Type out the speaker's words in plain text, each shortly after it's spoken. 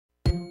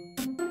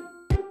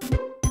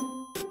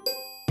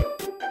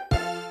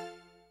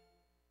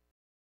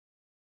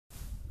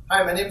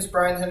Hi, my name is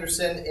Brian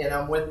Henderson and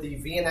I'm with the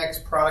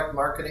VNX product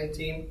marketing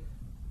team.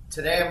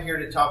 Today I'm here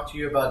to talk to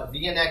you about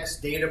VNX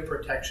data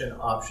protection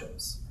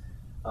options.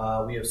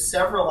 We have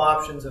several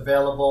options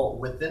available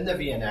within the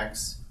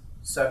VNX,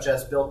 such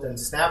as built-in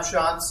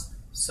snapshots,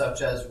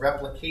 such as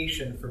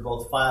replication for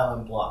both file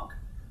and block.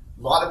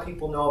 A lot of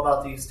people know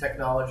about these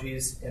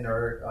technologies and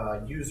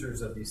are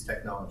users of these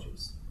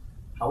technologies.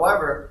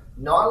 However,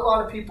 not a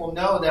lot of people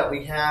know that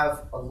we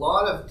have a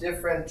lot of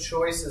different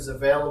choices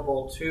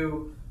available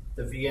to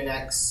the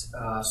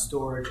VNX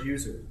storage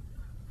user,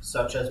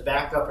 such as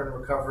backup and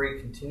recovery,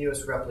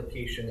 continuous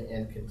replication,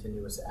 and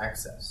continuous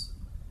access.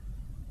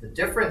 The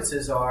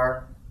differences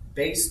are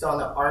based on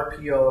the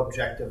RPO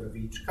objective of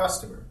each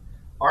customer.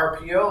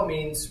 RPO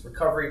means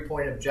recovery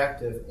point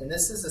objective, and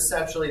this is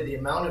essentially the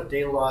amount of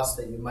data loss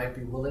that you might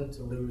be willing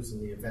to lose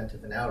in the event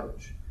of an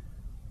outage.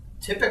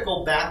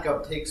 Typical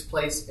backup takes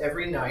place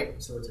every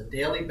night, so it's a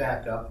daily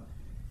backup.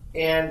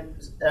 And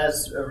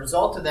as a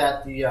result of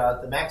that,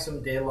 the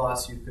maximum data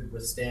loss you could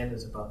withstand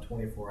is about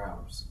 24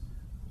 hours.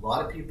 A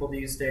lot of people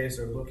these days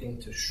are looking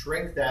to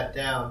shrink that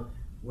down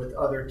with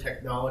other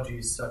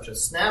technologies such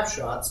as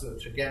snapshots,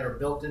 which again are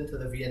built into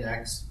the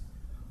VNX,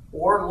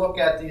 or look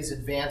at these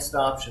advanced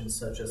options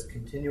such as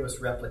continuous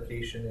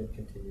replication and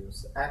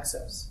continuous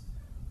access.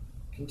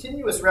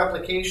 Continuous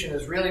replication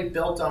is really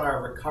built on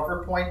our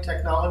recover point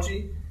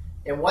technology.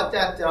 And what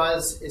that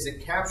does is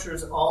it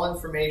captures all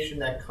information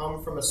that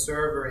come from a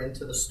server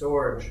into the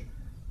storage,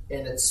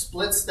 and it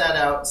splits that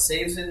out,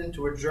 saves it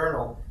into a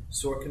journal,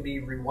 so it can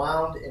be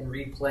rewound and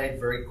replayed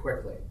very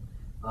quickly.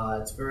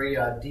 It's very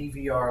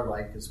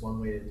DVR-like is one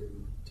way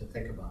to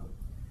think about it.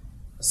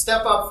 A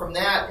step up from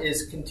that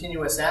is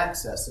continuous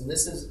access, and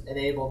this is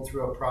enabled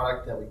through a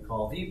product that we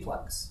call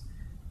VPlex.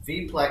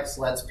 VPlex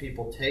lets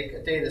people take a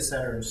data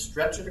center and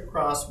stretch it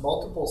across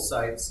multiple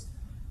sites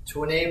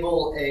to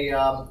enable a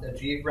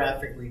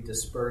geographically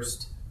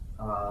dispersed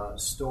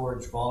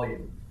storage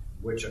volume,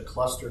 which a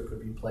cluster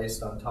could be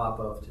placed on top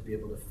of to be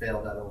able to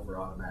fail that over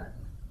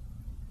automatically.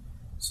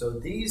 So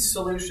these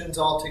solutions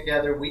all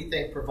together, we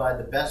think, provide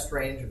the best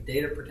range of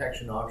data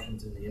protection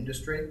options in the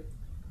industry.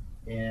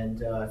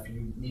 And if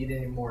you need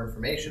any more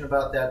information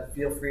about that,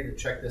 feel free to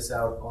check this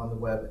out on the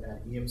web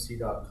at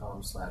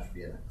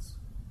emc.com/VNX.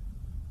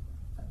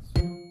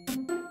 Thanks.